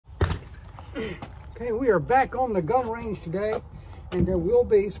Okay, we are back on the gun range today, and there will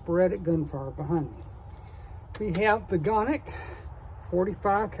be sporadic gunfire behind me. We have the Gonic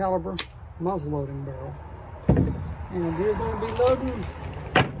 45 caliber muzzleloading barrel, and we're going to be loading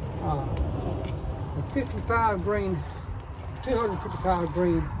a 55 grain, 255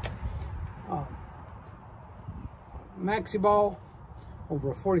 grain maxi ball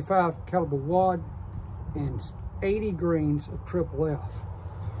over a 45 caliber wad and 80 grains of triple F.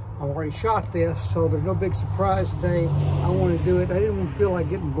 I've already shot this, so there's no big surprise today. I want to do it. I didn't want to feel like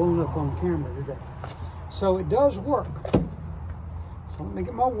getting blown up on camera today. So it does work. So let me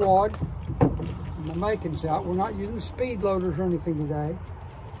get my wad and my makings out. We're not using speed loaders or anything today.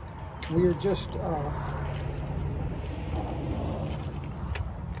 We are just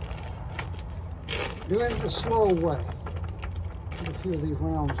doing it the slow way. Get a few of these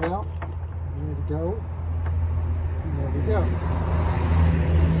rounds out. Ready to go. And there we go.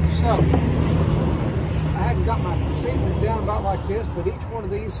 So, I hadn't got my procedures down about like this, but each one of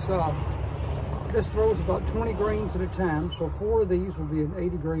these, this throws about 20 grains at a time, so 4 of these will be an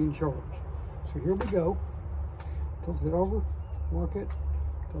 80 grain charge. So here we go. Tilt it over, work it,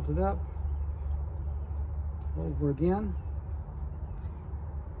 tilt it up, over again.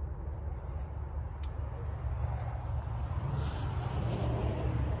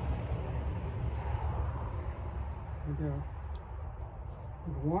 Here we go.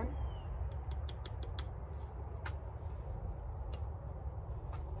 Number 1.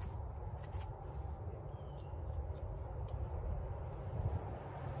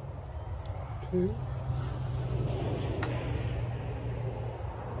 Two.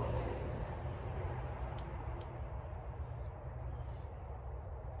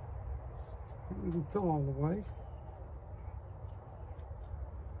 It didn't fill all the way.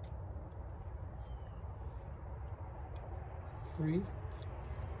 3.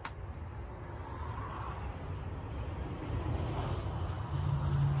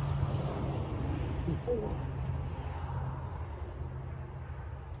 And 4.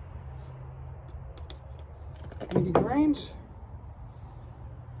 $80 grains,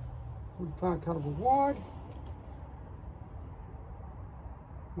 45 caliber wad,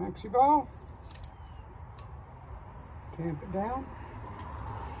 maxi ball, tamp it down,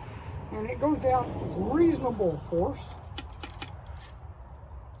 and it goes down with reasonable force.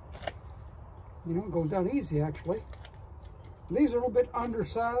 You know, it goes down easy actually. These are a little bit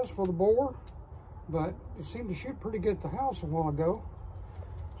undersized for the bore, but it seemed to shoot pretty good at the house a while ago.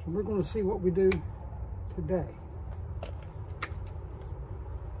 So we're going to see what we do today.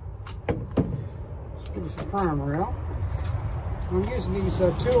 Let's get this primer out. I'm using these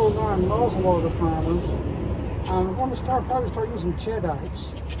 209 muzzleloader primers. I'm going to probably start using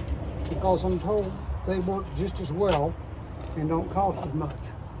Chedites because I'm told they work just as well and don't cost as much.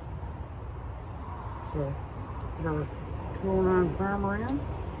 So, put our 209 primer in,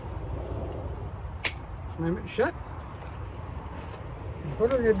 slam it shut, and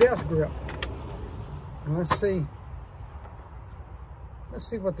put it in your death grip. And let's see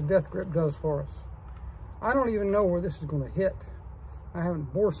what the death grip does for us. I don't even know where this is going to hit. I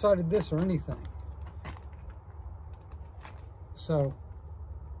haven't bore sighted this or anything. So,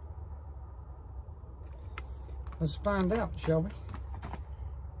 let's find out, shall we?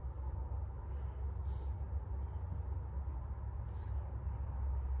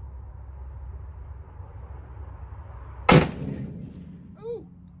 Ooh,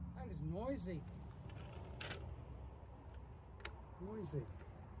 that is noisy. Noisy.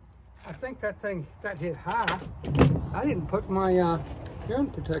 I think that hit high. I didn't put my hearing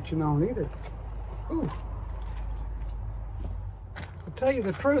protection on either. Ooh. To tell you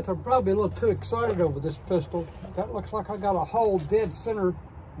the truth, I'm probably a little too excited over this pistol. That looks like I got a hole dead center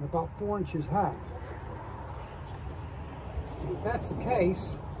and about 4 inches high. If that's the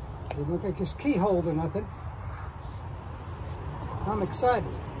case, it doesn't look like it's keyholed or nothing. I'm excited.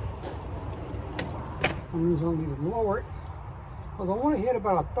 That means I'll need to lower it, because I want to hit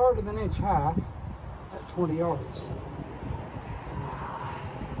about 1/3 of an inch high at 20 yards.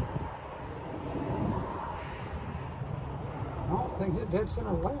 I don't think hit dead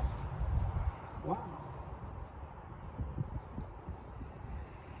center left. Wow.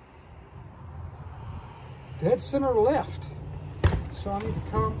 Dead center left. So I need to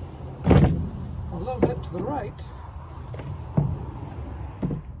come a little bit to the right.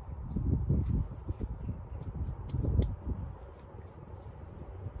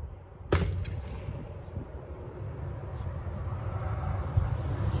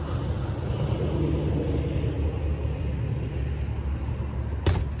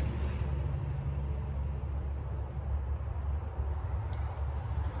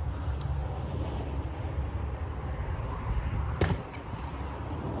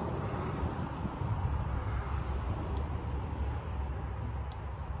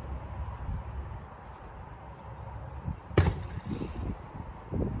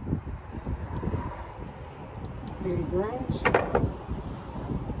 80 grains.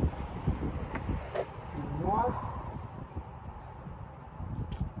 Rod.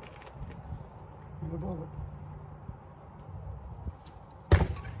 And above it.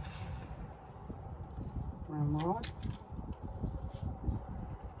 Rod.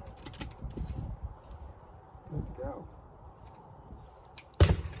 Good to go.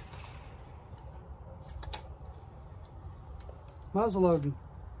 Muzzleloading,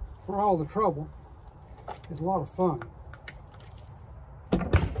 for all the trouble, is a lot of fun. I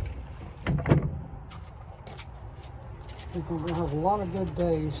think we're going to have a lot of good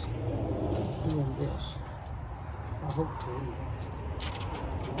days doing this. I hope to.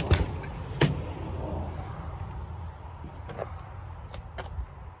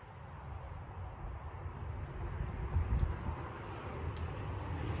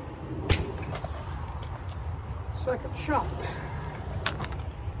 Second shot.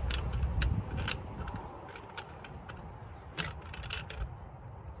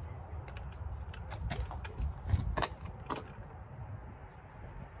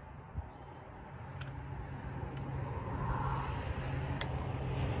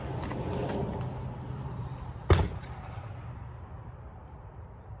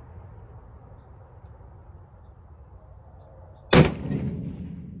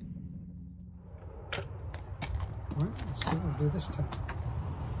 Well, let's see what we'll do this time.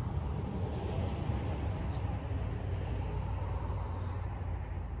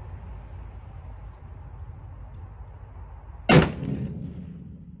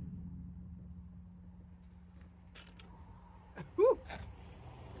 Whew.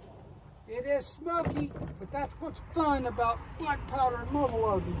 It is smoky, but that's what's fun about black powder and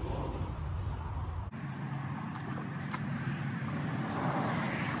muzzleloading.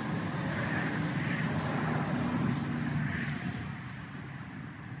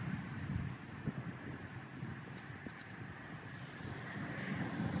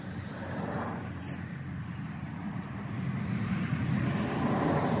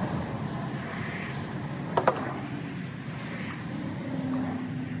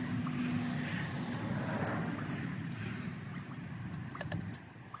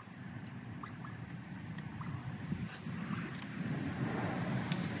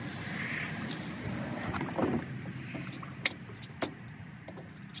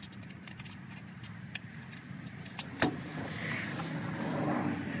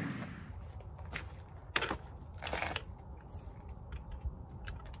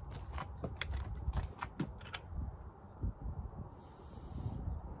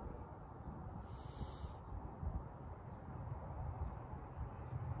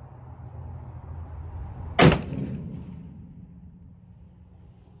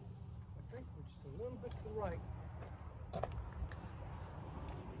 Just a little bit to the right.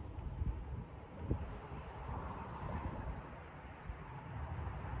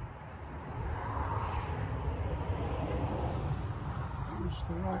 Just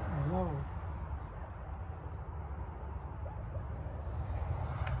the right and low.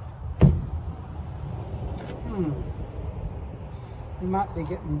 You might be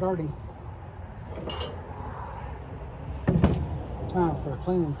getting dirty. Time for a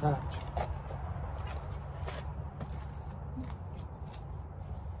cleaning patch.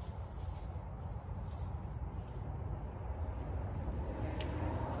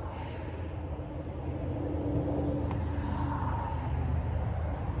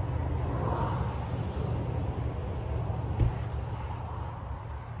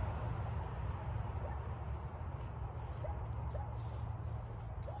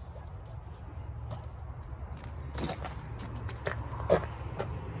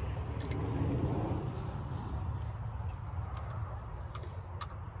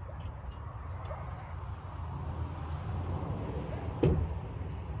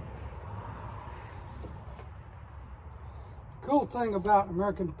 Cool thing about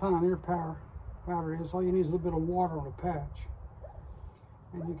American Pioneer powder is all you need is a little bit of water on a patch,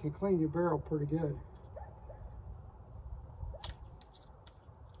 and you can clean your barrel pretty good.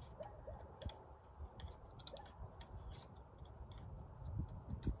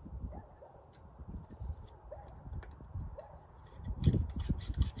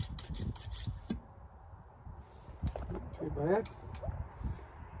 Not too bad.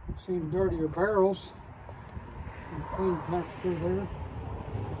 You've seen dirtier barrels. And clean patch through there,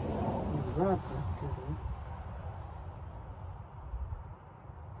 and dry patch through there.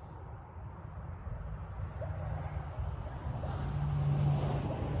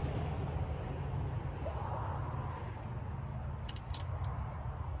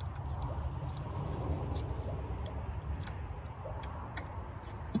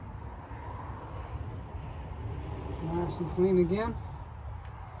 Nice and clean again.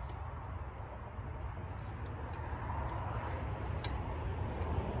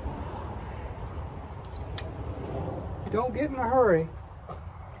 Don't get in a hurry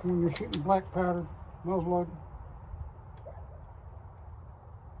when you're shooting black powder muzzleloader.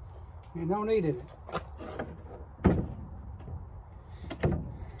 You don't need it.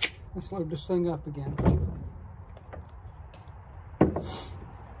 Let's load this thing up again.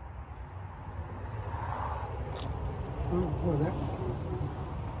 Oh, boy, that one came from.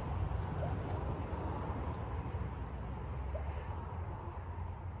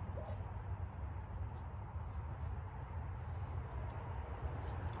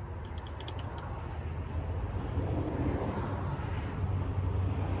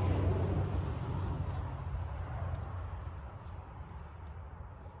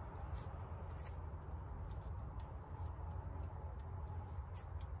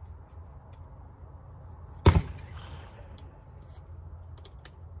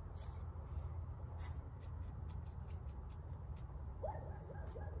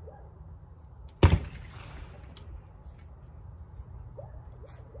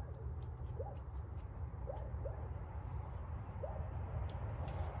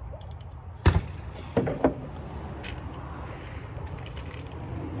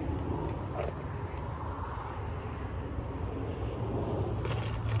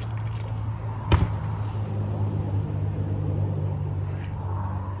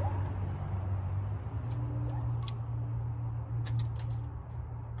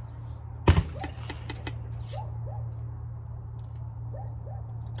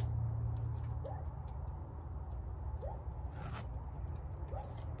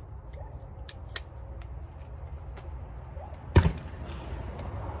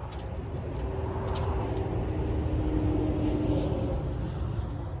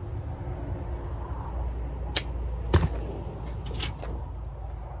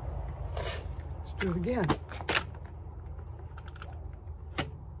 Do it again.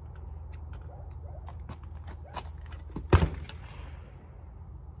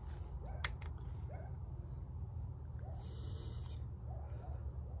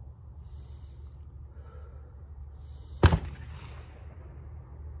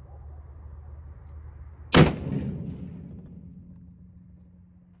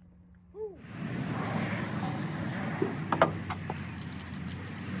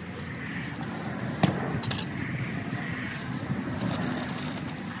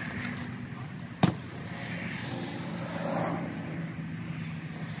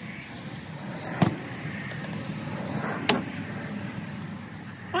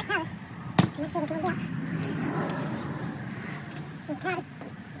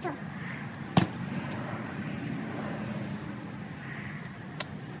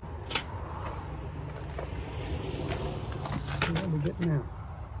 See what we get now.